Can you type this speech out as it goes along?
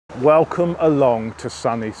Welcome along to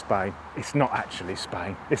sunny Spain. It's not actually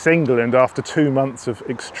Spain, it's England after 2 months of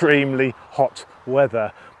extremely hot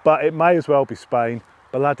weather, but it may as well be Spain.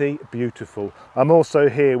 Bloody beautiful. I'm also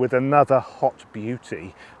here with another hot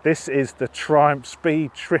beauty. This is the Triumph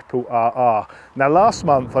Speed Triple RR. Now last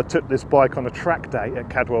month I took this bike on a track day at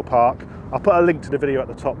Cadwell Park. I'll put a link to the video at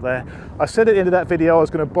the top there. I said at the end of that video I was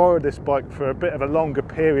going to borrow this bike for a bit of a longer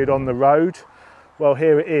period on the road. Well,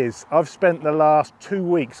 here it is. I've spent the last 2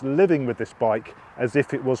 weeks living with this bike as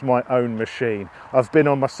if it was my own machine. I've been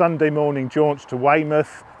on my Sunday morning jaunts to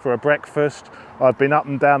Weymouth for a breakfast. I've been up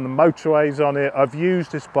and down the motorways on it. I've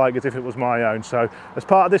used this bike as if it was my own. So as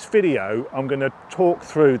part of this video, I'm going to talk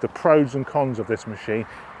through the pros and cons of this machine,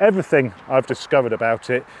 everything I've discovered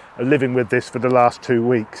about it, living with this for the last 2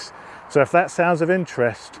 weeks. So if that sounds of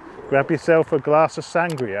interest, grab yourself a glass of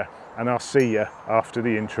sangria and I'll see you after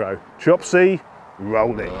the intro. Chopsy,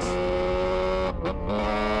 roll it.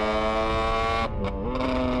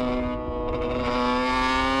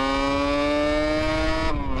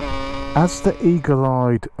 As the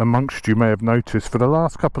eagle-eyed amongst you may have noticed, for the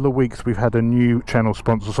last couple of weeks we've had a new channel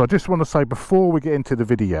sponsor. So I just want to say before we get into the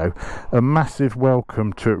video, a massive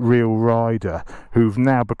welcome to RealRider, who've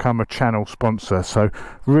now become a channel sponsor. So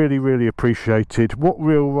really appreciated. What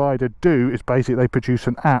RealRider do is basically they produce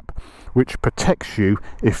an app which protects you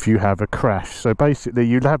if you have a crash. So basically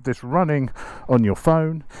you'll have this running on your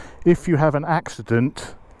phone. If you have an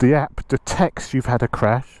accident, the app detects you've had a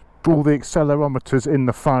crash. All the accelerometers in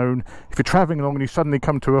the phone, if you're travelling along and you suddenly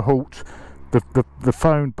come to a halt, the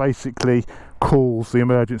phone basically calls the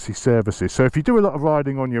emergency services. So if you do a lot of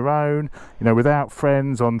riding on your own, you know, without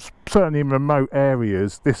friends, certainly in remote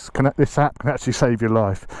areas, this app can actually save your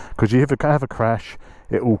life, because you have a crash,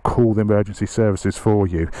 it will call the emergency services for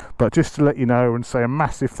you. But just to let you know and say a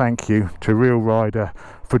massive thank you to RealRider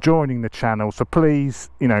for joining the channel. So please,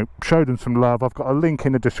 you know, show them some love. I've got a link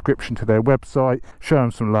in the description to their website. Show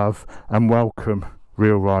them some love and welcome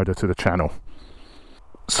RealRider to the channel.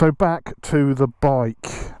 So back to the bike.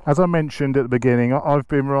 As I mentioned at the beginning, I've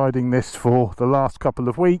been riding this for the last couple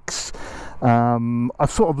of weeks. I've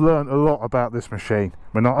sort of learned a lot about this machine.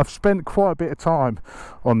 I mean, I've spent quite a bit of time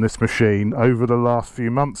on this machine over the last few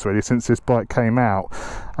months, really, since this bike came out.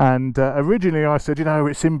 And originally I said, you know,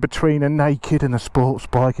 it's in between a naked and a sports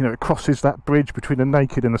bike. You know, it crosses that bridge between a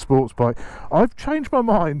naked and a sports bike. I've changed my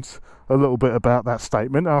mind a little bit about that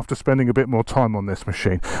statement after spending a bit more time on this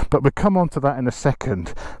machine. But we'll come on to that in a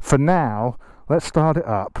second. For now, let's start it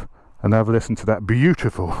up and have a listen to that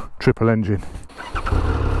beautiful triple engine.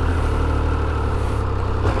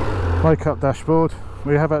 Wake up dashboard,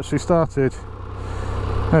 we have actually started.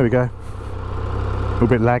 There we go. A little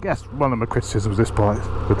bit lag, that's one of my criticisms of this bike,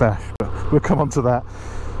 the dash, but we'll come on to that.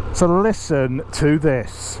 So listen to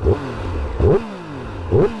this.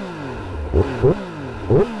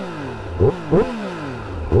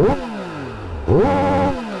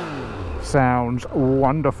 Sounds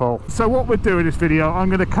wonderful. So what we're doing in this video, I'm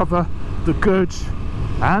going to cover the good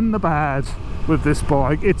and the bad with this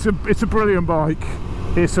bike. It's a brilliant bike.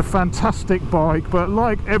 It's a fantastic bike, but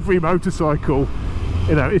like every motorcycle,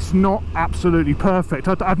 you know, it's not absolutely perfect.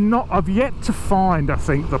 I've yet to find, I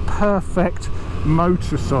think, the perfect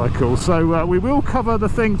motorcycle. So we will cover the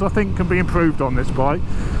things I think can be improved on this bike,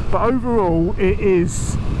 but overall it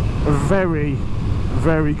is very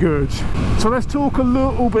good. So let's talk a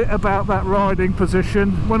little bit about that riding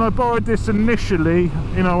position. When I borrowed this initially,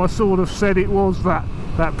 you know, I sort of said it was that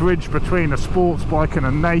bridge between a sports bike and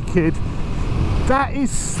a naked. That is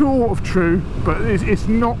sort of true, but it's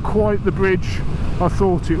not quite the bridge I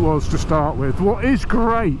thought it was to start with. What is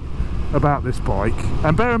great about this bike,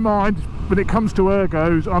 and bear in mind, when it comes to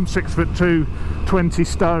ergos, I'm 6'2", 20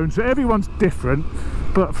 stone, so everyone's different,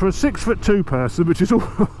 but for a 6'2" person, which is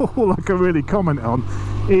all I can really comment on,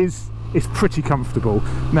 it's pretty comfortable.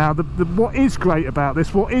 Now, what is great about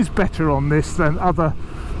this, what is better on this than other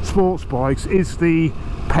sports bikes, is the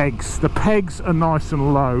pegs. The pegs are nice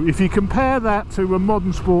and low. If you compare that to a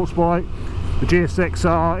modern sports bike, the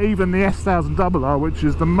GSX-R, even the S1000RR, which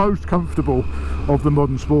is the most comfortable of the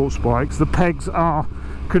modern sports bikes, the pegs are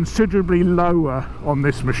considerably lower on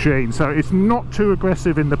this machine, so it's not too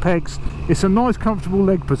aggressive in the pegs. It's a nice comfortable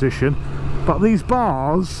leg position, but these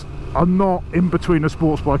bars are not in between a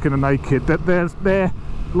sports bike and a naked. They're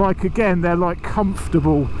like, again, they're like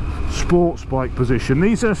comfortable sports bike position.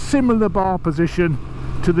 These are a similar bar position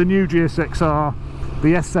to the new GSX-R,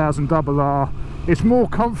 the S1000RR. It's more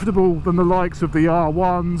comfortable than the likes of the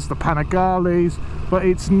R1s, the Panigales, but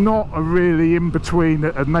it's not a really in between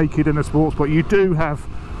a naked and a sports bike. You do have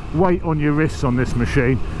weight on your wrists on this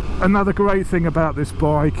machine. Another great thing about this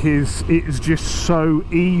bike is it's just so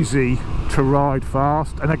easy to ride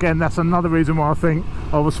fast, and again that's another reason why I think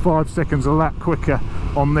I was 5 seconds a lap quicker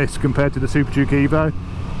on this compared to the Super Duke Evo.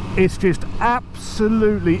 It's just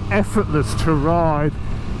absolutely effortless to ride,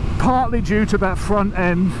 partly due to that front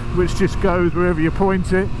end which just goes wherever you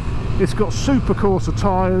point it. It's got super Corsa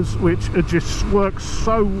tyres which are just work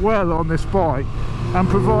so well on this bike and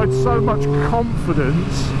provide so much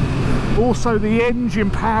confidence. Also the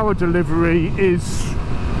engine power delivery is,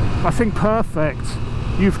 I think, perfect.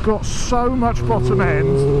 You've got so much bottom end,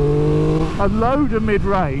 a load of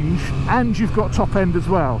mid-range, and you've got top end as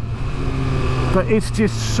well. But it's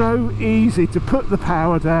just so easy to put the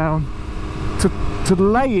power down, to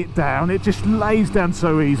lay it down. It just lays down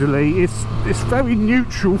so easily. It's very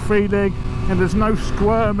neutral feeling, and there's no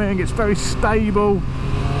squirming. It's very stable.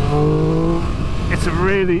 It's a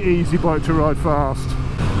really easy bike to ride fast.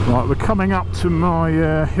 Right, we're coming up to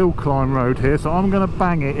my hill climb road here, so I'm going to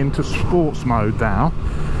bang it into sports mode now,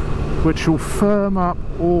 which will firm up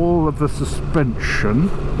all of the suspension.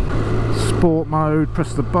 Sport mode,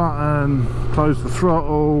 press the button, close the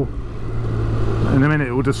throttle. In a minute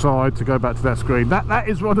it will decide to go back to that screen. That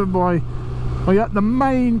is one of my the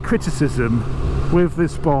main criticism with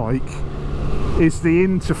this bike is the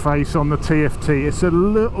interface on the TFT. It's a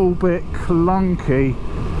little bit clunky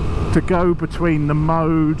to go between the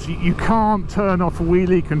modes. You can't turn off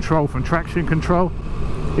wheelie control from traction control.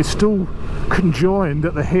 It's still conjoined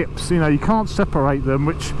at the hips, you know, you can't separate them,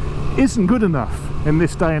 which isn't good enough in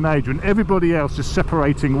this day and age when everybody else is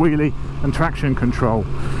separating wheelie and traction control.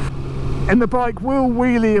 And the bike will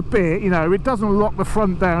wheelie a bit, you know, it doesn't lock the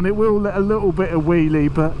front down, it will let a little bit of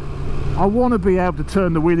wheelie, but I want to be able to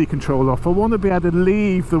turn the wheelie control off. I want to be able to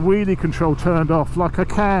leave the wheelie control turned off like I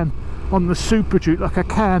can on the Super Duke, like I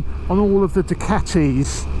can on all of the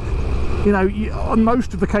Ducatis, you know, on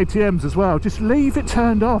most of the KTMs as well. Just leave it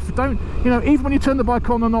turned off. Don't, you know, even when you turn the bike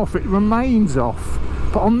on and off, it remains off.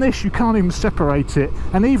 But on this, you can't even separate it.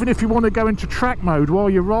 And even if you want to go into track mode while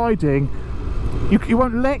you're riding, you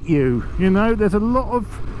won't let you. You know, there's a lot of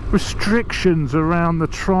restrictions around the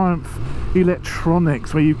Triumph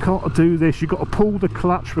electronics where you've got to do this. You've got to pull the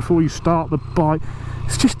clutch before you start the bike.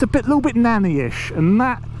 It's just a little bit nanny-ish, and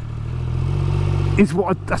that is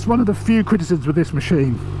that's one of the few criticisms with this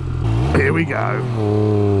machine. Here we go.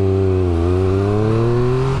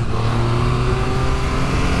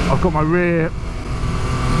 I've got my rear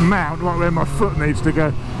mount right where my foot needs to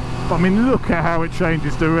go, but I mean, look at how it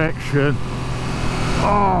changes direction.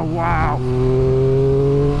 Oh wow,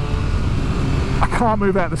 I can't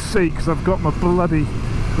move out of the seat because I've got my bloody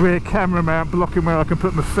rear camera mount blocking where I can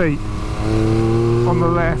put my feet on the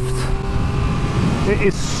left. It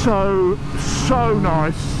is so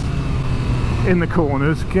nice in the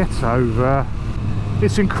corners. Get over.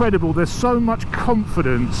 It's incredible. There's so much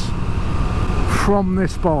confidence from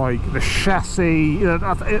this bike. The chassis,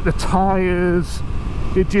 the tyres,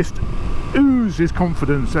 it just oozes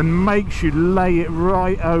confidence and makes you lay it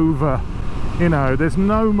right over. You know, there's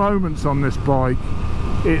no moments on this bike.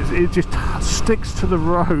 It just sticks to the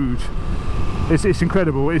road. It's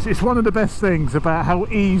incredible. It's one of the best things about how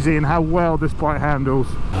easy and how well this bike handles.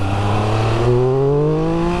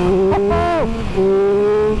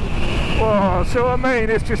 Oh, so I mean,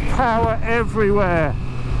 it's just power everywhere,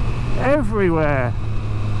 everywhere.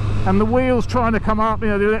 And the wheel's trying to come up, you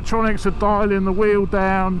know, the electronics are dialing the wheel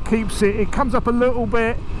down, keeps it comes up a little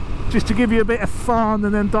bit just to give you a bit of fun,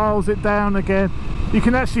 and then dials it down again. You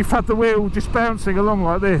can actually have the wheel just bouncing along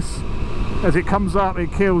like this. As it comes up,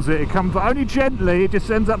 it kills it. It comes up only gently, it just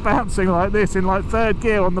ends up bouncing like this in like third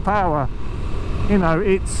gear on the power. You know,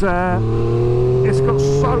 it's got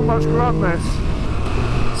so much gruntness.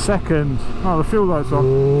 Second, oh, the fuel light's on.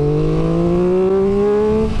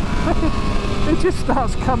 It just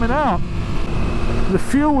starts coming up. The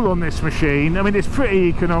fuel on this machine, I mean, it's pretty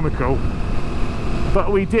economical,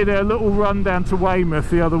 but we did a little run down to Weymouth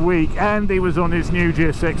the other week. Andy was on his new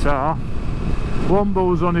GSX-R, Womble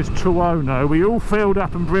was on his Tuono. We all filled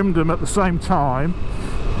up and brimmed them at the same time,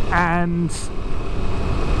 and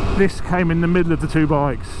this came in the middle of the two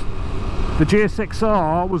bikes. The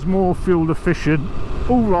GSX-R was more fuel efficient,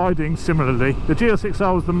 all riding similarly. The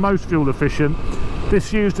GSX-R was the most fuel efficient.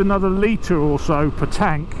 This used another litre or so per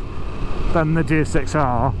tank than the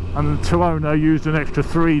GSX-R, and the Tuono used an extra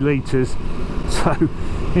 3 litres. So,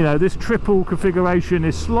 you know, this triple configuration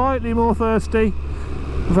is slightly more thirsty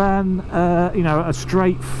than you know, a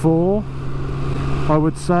straight 4, I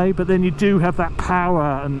would say, but then you do have that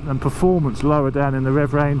power and performance lower down in the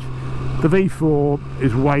rev range. The V4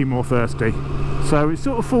 is way more thirsty, so it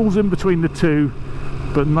sort of falls in between the two.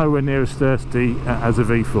 but nowhere near as thirsty as a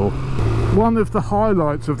V4. One of the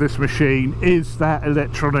highlights of this machine is that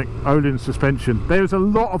electronic Öhlins suspension. There's a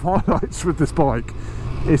lot of highlights with this bike.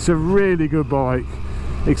 It's a really good bike,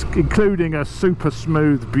 including a super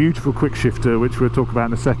smooth, beautiful quick shifter, which we'll talk about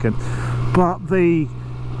in a second. But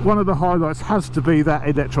one of the highlights has to be that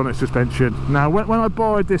electronic suspension. Now, when I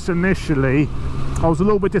bought this initially, I was a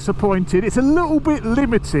little bit disappointed. It's a little bit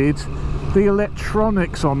limited, the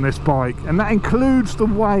electronics on this bike, and that includes the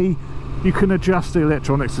way you can adjust the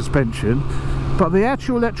electronic suspension. But the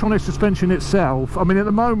actual electronic suspension itself, I mean, at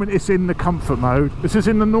the moment it's in the comfort mode. This is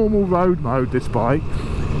in the normal road mode, this bike,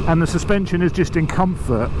 and the suspension is just in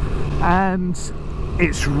comfort, and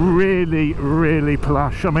it's really, really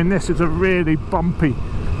plush. I mean, this is a really bumpy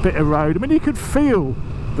bit of road. I mean, you could feel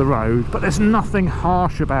the road, but there's nothing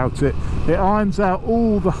harsh about it. It irons out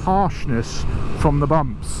all the harshness from the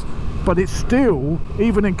bumps, but it's still,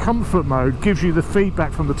 even in comfort mode, gives you the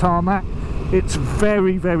feedback from the tarmac. It's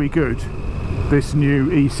very, very good, this new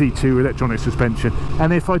EC2 electronic suspension.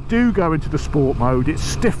 And if I do go into the sport mode, it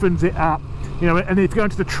stiffens it up, you know, and if you go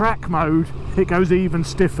into the track mode, it goes even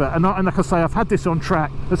stiffer. And like I say, I've had this on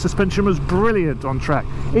track. The suspension was brilliant on track,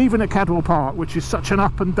 even at Cadwell Park, which is such an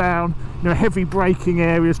up and down, you know, heavy braking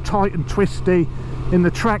areas, tight and twisty. In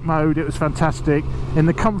the track mode, it was fantastic. In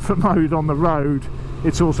the comfort mode on the road,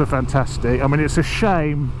 it's also fantastic. I mean, it's a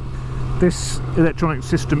shame this electronic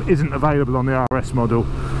system isn't available on the RS model,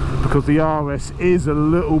 because the RS is a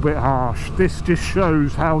little bit harsh. This just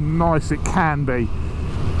shows how nice it can be,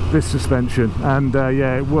 this suspension. And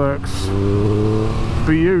yeah, it works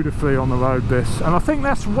beautifully on the road, this. And I think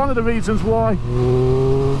that's one of the reasons why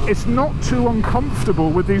it's not too uncomfortable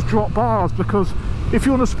with these drop bars, because if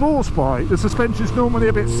you're on a sports bike, the suspension is normally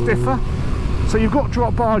a bit stiffer. So you've got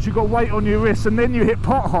drop bars, you've got weight on your wrists, and then you hit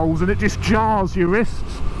potholes and it just jars your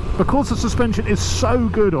wrists. Because the suspension is so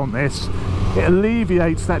good on this, it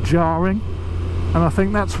alleviates that jarring, and I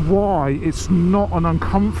think that's why it's not an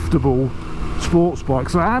uncomfortable sports bike.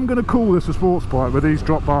 So I am going to call this a sports bike with these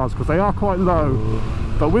drop bars, because they are quite low,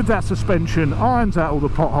 but with that suspension, irons out all the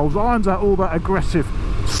potholes, irons out all that aggressive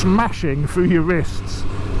smashing through your wrists,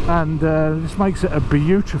 and this makes it a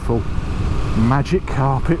beautiful magic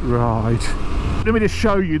carpet ride. Let me just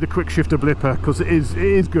show you the quick shifter blipper, because it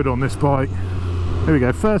is good on this bike. Here we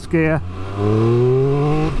go, first gear.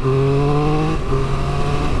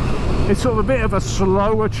 It's sort of a bit of a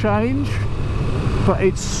slower change, but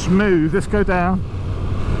it's smooth. Let's go down,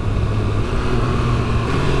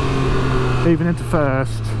 even into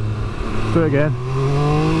first. Do it again.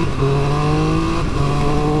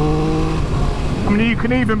 I mean, you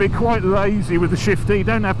can even be quite lazy with the shifter. You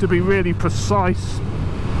don't have to be really precise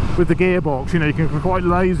with the gearbox, you know, you can be quite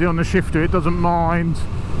lazy on the shifter, it doesn't mind.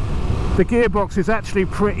 The gearbox is actually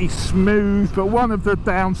pretty smooth, but one of the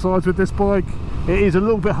downsides with this bike, it is a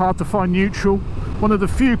little bit hard to find neutral. One of the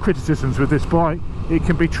few criticisms with this bike, it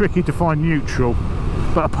can be tricky to find neutral.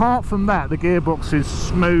 But apart from that, the gearbox is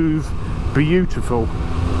smooth, beautiful.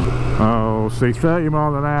 Oh, see, 30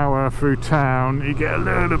 miles an hour through town, you get a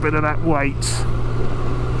little bit of that weight.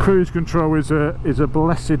 Cruise control is a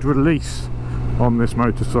blessed release on this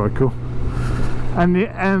motorcycle. And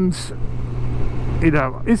you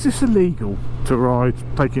know, is this illegal to ride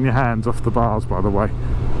taking your hands off the bars, by the way?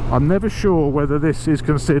 I'm never sure whether this is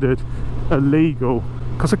considered illegal,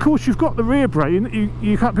 because of course you've got the rear brake.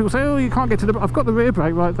 You can't, people say, oh, you can't get to the, I've got the rear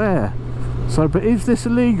brake right there. So, but is this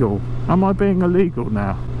illegal? Am I being illegal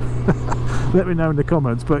now? Let me know in the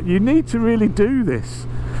comments. But you need to really do this,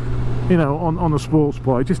 you know, on a sports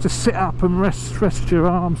bike, just to sit up and rest your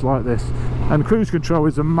arms like this. And cruise control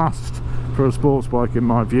is a must for a sports bike in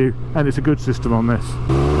my view, and it's a good system on this.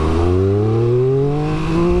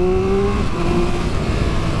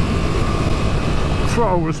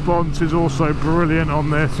 Throttle response is also brilliant on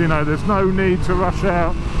this, you know, there's no need to rush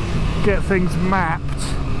out, get things mapped.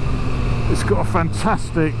 It's got a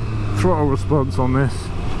fantastic throttle response on this.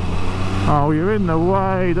 Oh, you're in the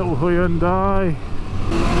way, little Hyundai.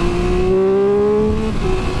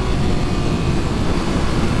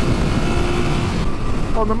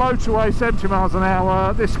 On the motorway, 70 miles an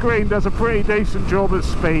hour, this screen does a pretty decent job at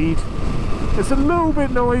speed. It's a little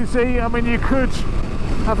bit noisy. I mean, you could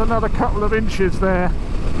have another couple of inches there,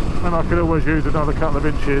 and I could always use another couple of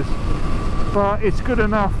inches, but it's good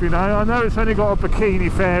enough, you know. I know it's only got a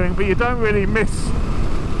bikini fairing, but you don't really miss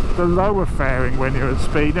the lower fairing when you're at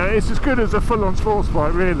speed. Now, it's as good as a full-on sports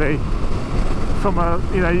bike, really. From a,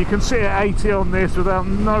 you know, you can sit at 80 on this without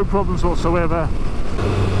no problems whatsoever.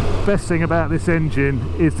 Best thing about this engine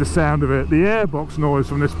is the sound of it, the airbox noise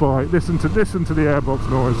from this bike. Listen to the airbox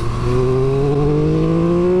noise.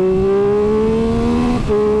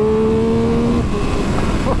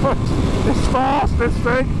 It's fast, this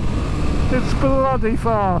thing. It's bloody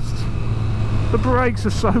fast. The brakes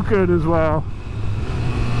are so good as well.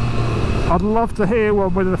 I'd love to hear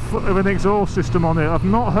one with an exhaust system on it. I've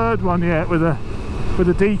not heard one yet with a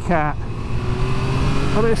decat.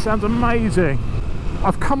 But it sounds amazing.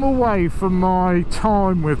 I've come away from my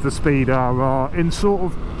time with the Speed RR in sort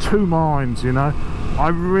of two minds, you know. I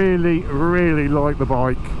really, really like the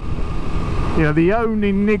bike. You know, the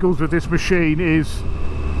only niggles with this machine is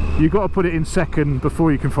you've got to put it in second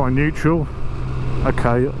before you can find neutral.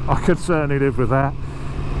 Okay, I could certainly live with that.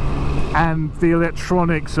 And the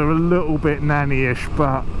electronics are a little bit nanny-ish,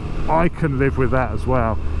 but I can live with that as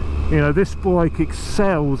well. You know, this bike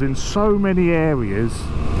excels in so many areas.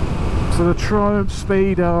 So the Triumph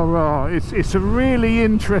Speed RR, it's a really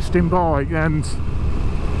interesting bike, and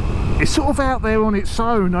it's sort of out there on its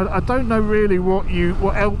own. I don't know really what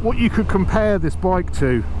you could compare this bike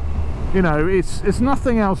to. You know, it's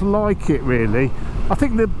nothing else like it really. I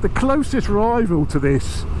think the closest rival to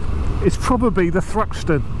this is probably the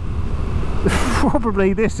Thruxton.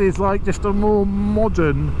 Probably this is like just a more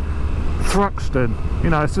modern Thruxton. You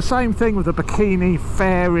know, it's the same thing with the bikini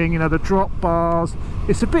fairing, you know, the drop bars.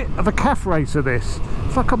 It's a bit of a calf racer, this.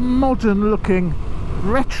 It's like a modern looking,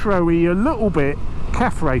 retro-y a little bit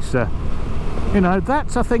calf racer. You know,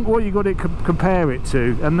 that's I think what you got to compare it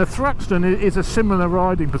to. And the Thruxton is a similar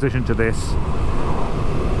riding position to this.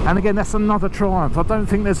 And again, that's another Triumph. I don't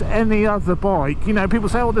think there's any other bike. You know, people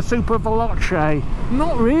say, oh, the Super Veloce.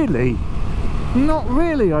 Not really. Not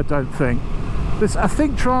really, I don't think. I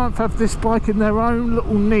think Triumph have this bike in their own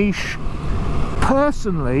little niche.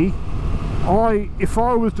 Personally, if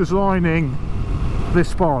I was designing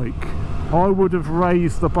this bike, I would have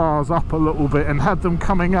raised the bars up a little bit and had them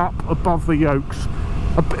coming up above the yokes.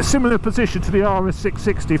 A similar position to the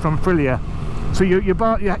RS660 from Aprilia. So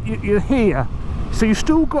you're here. So you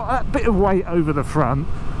still got that bit of weight over the front,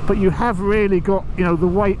 but you have really got, you know, the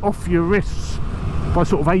weight off your wrists by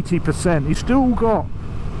sort of 80%. You still got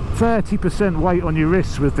 30% weight on your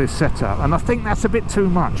wrists with this setup, and I think that's a bit too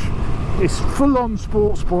much. It's full-on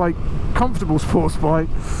sports bike, comfortable sports bike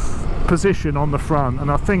position on the front,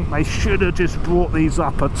 and I think they should have just brought these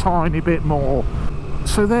up a tiny bit more.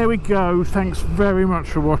 So there we go. Thanks very much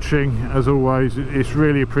for watching. As always, it's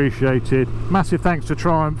really appreciated. Massive thanks to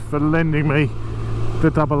Triumph for lending me the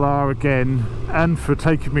RR again, and for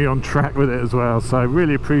taking me on track with it as well. So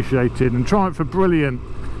really appreciated, and Triumph are brilliant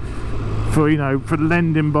for, you know, for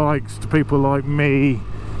lending bikes to people like me.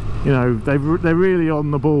 You know, they're really on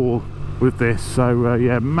the ball with this. So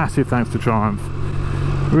yeah, massive thanks to Triumph.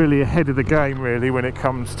 Really ahead of the game really when it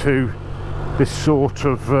comes to this sort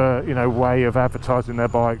of you know, way of advertising their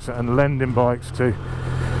bikes and lending bikes to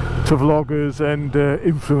vloggers and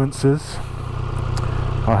influencers.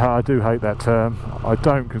 I do hate that term. I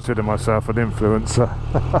don't consider myself an influencer.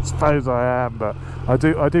 I suppose I am, but I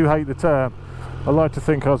do hate the term. I like to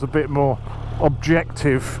think I was a bit more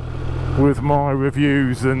objective with my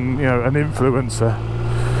reviews than, you know, an influencer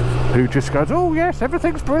who just goes, oh yes,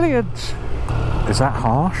 everything's brilliant. Is that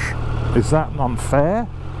harsh? Is that unfair?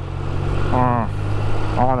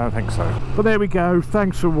 I don't think so. But there we go.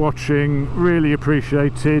 Thanks for watching. Really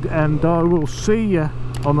appreciated, and I will see you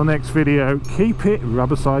on the next video. Keep it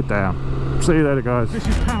rubber side down. See you later, guys. This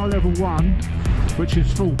is power level 1, which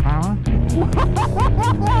is full power.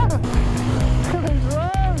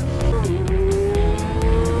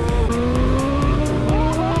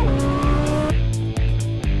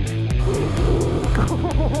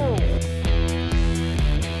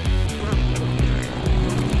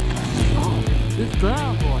 It's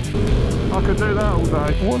down, boy. I could do that all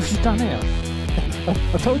day. What have you done here?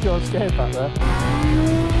 I told you I was scared back there.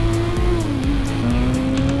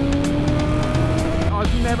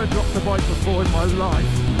 I've never dropped a bike before in my life.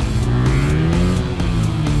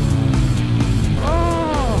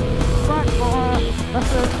 Oh! Backfire!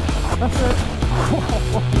 That's it! That's it!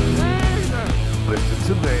 Listen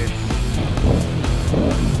to this.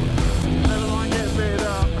 Never mind getting beat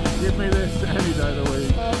up. Give me this any day of the week.